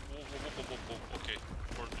 Oh, whoa, okay,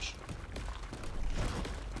 board mission.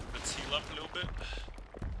 Let's heal up a little bit.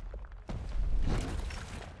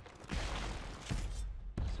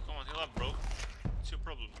 Come on, heal up, bro. What's your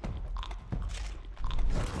problem?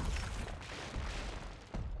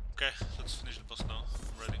 Okay, let's finish the boss now.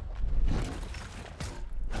 I'm ready.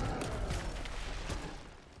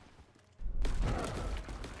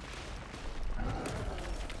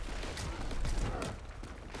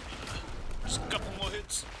 Just a couple more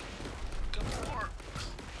hits. Couple more.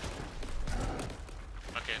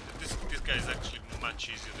 Okay, this guy is actually much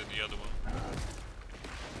easier than the other one.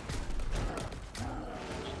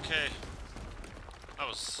 Okay. That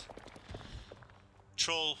was...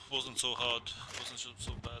 Troll wasn't so hard, wasn't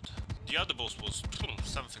so bad. the other boss was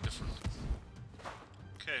something different.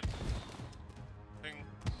 Okay. I think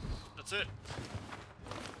that's it.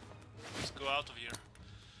 Let's go out of here.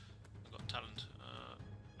 I got talent.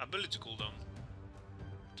 Ability cooldown.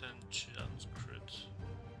 10 chance crit.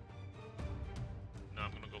 No,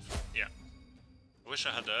 I'm gonna go for yeah. I wish I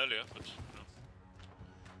had that earlier, but no.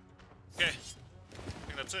 Okay. I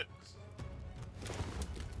think that's it.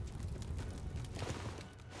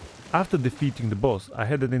 After defeating the boss, I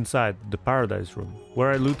headed inside the Paradise Room,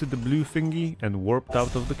 where I looted the blue thingy and warped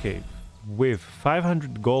out of the cave. With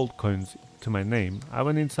 500 gold coins to my name, I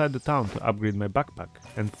went inside the town to upgrade my backpack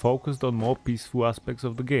and focused on more peaceful aspects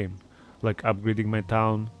of the game, like upgrading my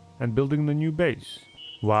town and building the new base.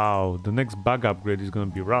 Wow, the next bug upgrade is gonna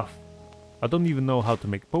be rough. I don't even know how to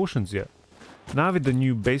make potions yet. Now with the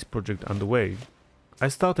new base project underway, I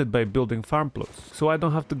started by building farm plots, so I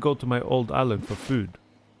don't have to go to my old island for food.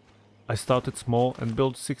 I started small and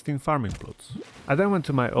built 16 farming plots. I then went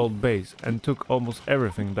to my old base and took almost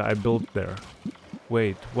everything that I built there.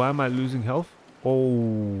 Wait, why am I losing health?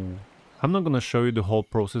 Oh, I'm not gonna show you the whole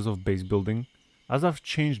process of base building, as I've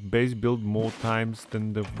changed base build more times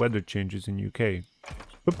than the weather changes in UK.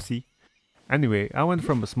 Oopsie. Anyway, I went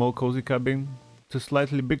from a small cozy cabin to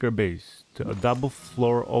slightly bigger base, to a double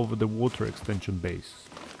floor over the water extension base.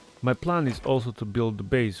 My plan is also to build the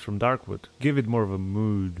base from Darkwood, give it more of a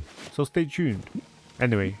mood, so stay tuned.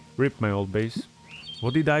 Anyway, rip my old base.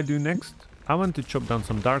 What did I do next? I went to chop down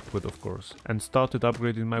some Darkwood of course, and started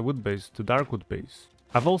upgrading my wood base to Darkwood base.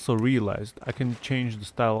 I've also realized I can change the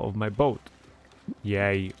style of my boat.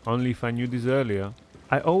 Yay, only if I knew this earlier.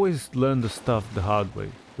 I always learn the stuff the hard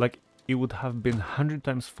way, like it would have been 100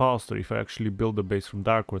 times faster if I actually built the base from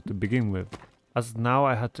Darkwood to begin with, as now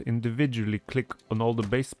I had to individually click on all the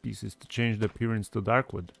base pieces to change the appearance to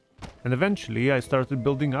Darkwood. And eventually I started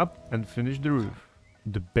building up and finished the roof.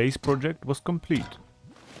 The base project was complete.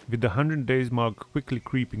 With the 100 days mark quickly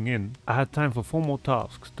creeping in, I had time for 4 more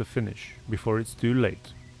tasks to finish before it's too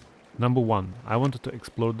late. Number 1, I wanted to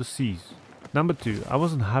explore the seas. Number 2, I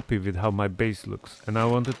wasn't happy with how my base looks and I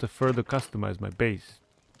wanted to further customize my base.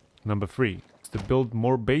 Number 3, is to build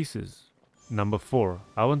more bases. Number 4,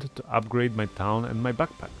 I wanted to upgrade my town and my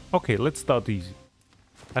backpack. Okay, let's start easy.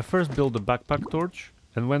 I first built a backpack torch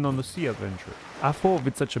and went on a sea adventure. I thought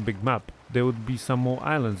with such a big map, there would be some more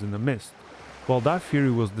islands in the mist. Well, that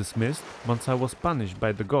theory was dismissed once I was punished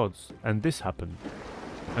by the gods, and this happened.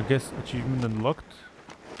 I guess achievement unlocked?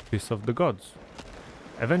 Piss of the gods.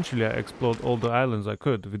 Eventually I explored all the islands I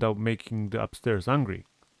could without making the upstairs angry.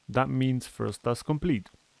 That means first task complete.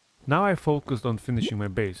 Now I focused on finishing my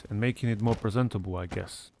base and making it more presentable, I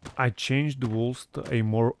guess. I changed the walls to a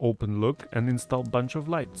more open look and installed a bunch of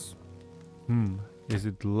lights. Is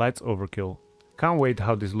it lights overkill? Can't wait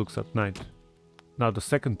how this looks at night. Now the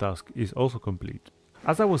second task is also complete.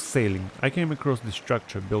 As I was sailing, I came across this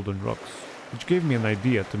structure built on rocks, which gave me an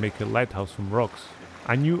idea to make a lighthouse from rocks.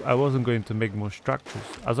 I knew I wasn't going to make more structures,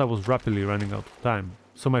 as I was rapidly running out of time,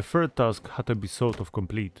 so my third task had to be sort of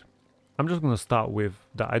complete. I'm just gonna start with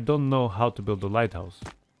that I don't know how to build a lighthouse.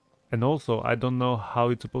 And also I don't know how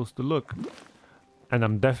it's supposed to look. And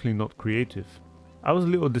I'm definitely not creative. I was a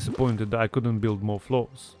little disappointed that I couldn't build more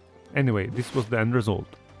floors. Anyway, this was the end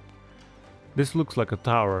result. This looks like a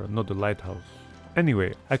tower, not a lighthouse.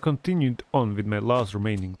 Anyway, I continued on with my last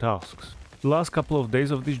remaining tasks. The last couple of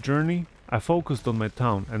days of this journey, I focused on my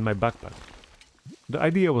town and my backpack. The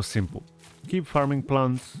idea was simple. Keep farming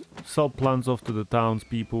plants, sell plants off to the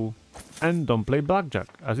townspeople, and don't play blackjack,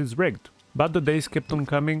 as it's rigged. But the days kept on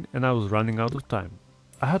coming and I was running out of time.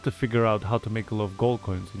 I had to figure out how to make a lot of gold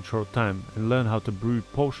coins in short time and learn how to brew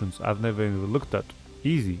potions I've never even looked at.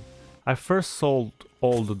 Easy. I first sold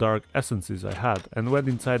all the dark essences I had and went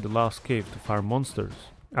inside the last cave to farm monsters.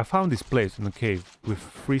 I found this place in a cave with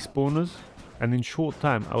 3 spawners, and in short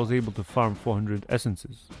time I was able to farm 400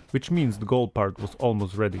 essences, which means the gold part was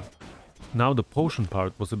almost ready. Now the potion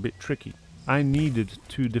part was a bit tricky. I needed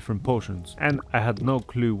 2 different potions and I had no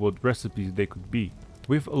clue what recipes they could be.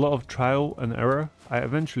 With a lot of trial and error, I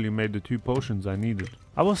eventually made the 2 potions I needed.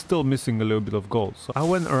 I was still missing a little bit of gold, so I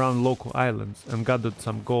went around local islands and gathered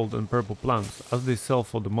some gold and purple plants as they sell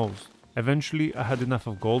for the most. Eventually I had enough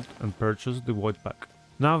of gold and purchased the void pack.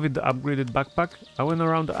 Now with the upgraded backpack, I went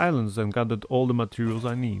around the islands and gathered all the materials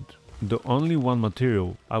I need. The only one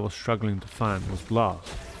material I was struggling to find was glass,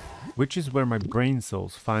 which is where my brain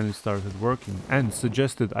cells finally started working and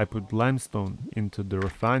suggested I put limestone into the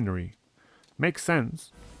refinery. Makes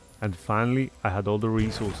sense. And finally I had all the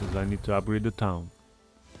resources I need to upgrade the town.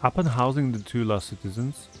 Upon housing the 2 last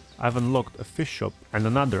citizens, I've unlocked a fish shop and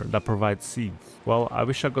another that provides seeds. Well, I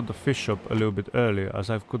wish I got the fish shop a little bit earlier, as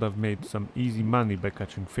I could have made some easy money by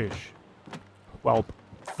catching fish. Well,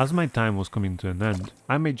 as my time was coming to an end,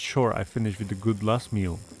 I made sure I finished with a good last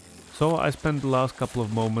meal. So I spent the last couple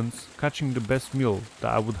of moments catching the best meal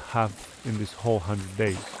that I would have in this whole 100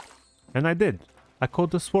 days. And I did. I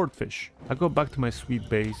caught a swordfish. I got back to my sweet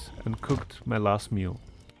base and cooked my last meal.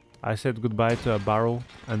 I said goodbye to a barrel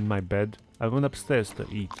and my bed. I went upstairs to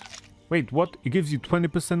eat. Wait, what? It gives you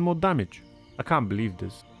 20% more damage? I can't believe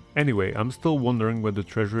this. Anyway, I'm still wondering where the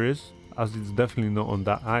treasure is, as it's definitely not on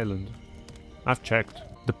that island. I've checked.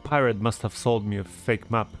 The pirate must have sold me a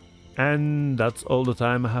fake map. And that's all the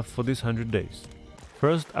time I have for this 100 days.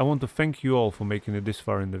 First, I want to thank you all for making it this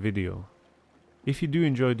far in the video. If you do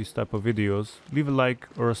enjoy this type of videos, leave a like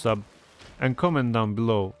or a sub and comment down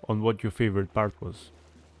below on what your favorite part was.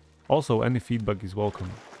 Also, any feedback is welcome.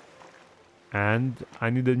 And I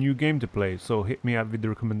need a new game to play, so hit me up with the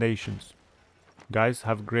recommendations. Guys,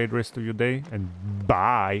 have a great rest of your day and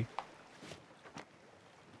bye!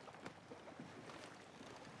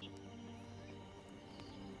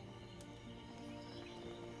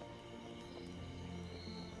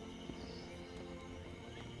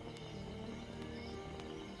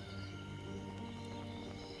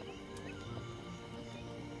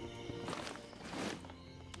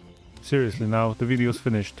 Seriously now, the video's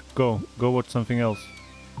finished. Go watch something else.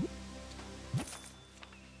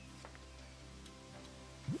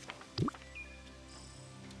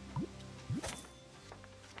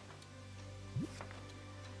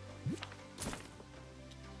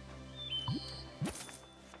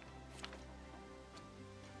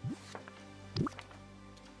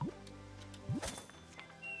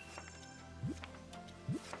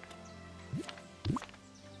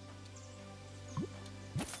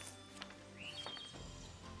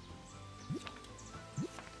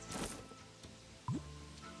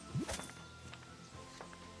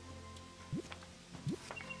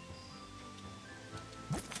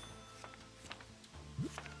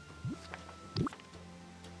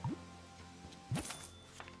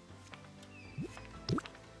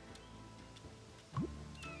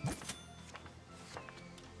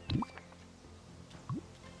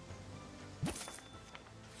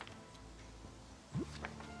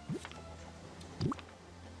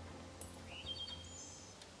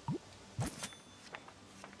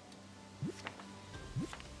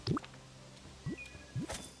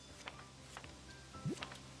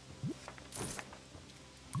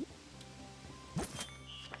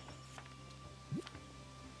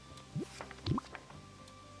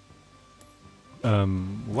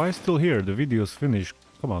 Why still here? The video's finished.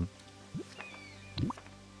 Come on.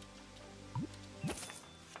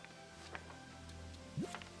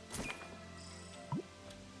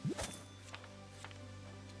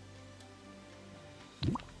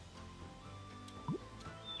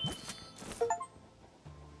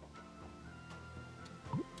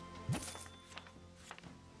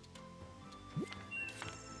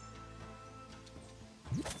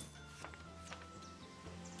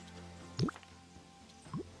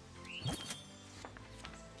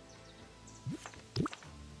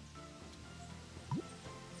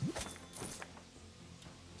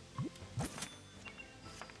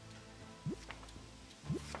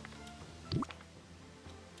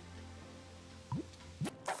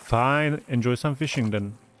 Fine, enjoy some fishing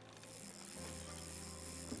then.